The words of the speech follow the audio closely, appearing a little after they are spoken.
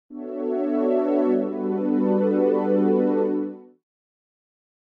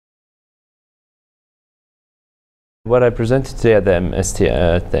What I presented today at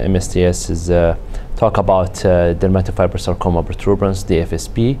the MSTS is talk about Dermatofibrosarcoma Protuberans,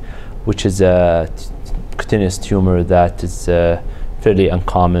 DFSP, which is a cutaneous tumor that is fairly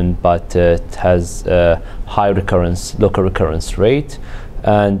uncommon, but it has a high recurrence, local recurrence rate.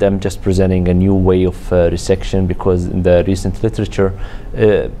 And I'm just presenting a new way of resection, because in the recent literature,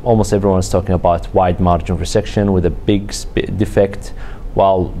 almost everyone is talking about wide margin resection with a big defect,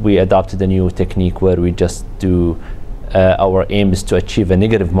 while we adopted a new technique where we just do, our aim is to achieve a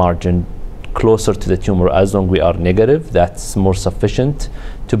negative margin closer to the tumor. As long as we are negative, that's more sufficient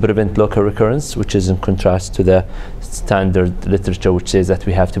to prevent local recurrence, which is in contrast to the standard literature, which says that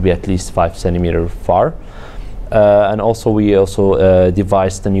we have to be at least 5 centimeters far. And also we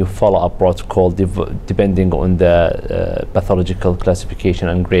devised a new follow-up protocol depending on the pathological classification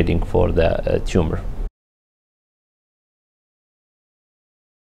and grading for the tumor.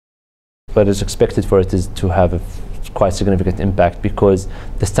 What is expected for it is to have a quite significant impact, because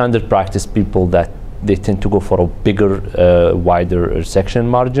the standard practice people that they tend to go for a bigger, wider resection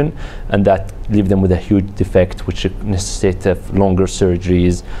margin, and that leave them with a huge defect, which necessitates longer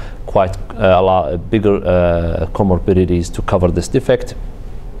surgeries, quite a lot bigger comorbidities to cover this defect.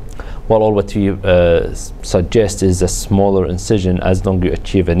 While all what we suggest is a smaller incision. As long as you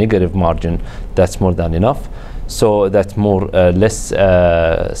achieve a negative margin, that's more than enough. So that's more less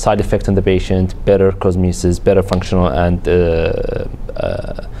side effect on the patient, better cosmesis, better functional and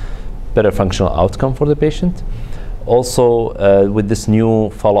better functional outcome for the patient. Also, with this new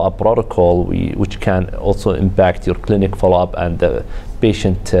follow-up protocol, which can also impact your clinic follow-up and the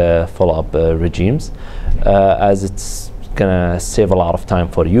patient follow-up regimes, as it's gonna save a lot of time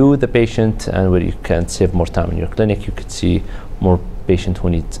for you, the patient, and where you can save more time in your clinic, you could see more patients who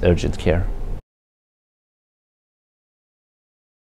need urgent care.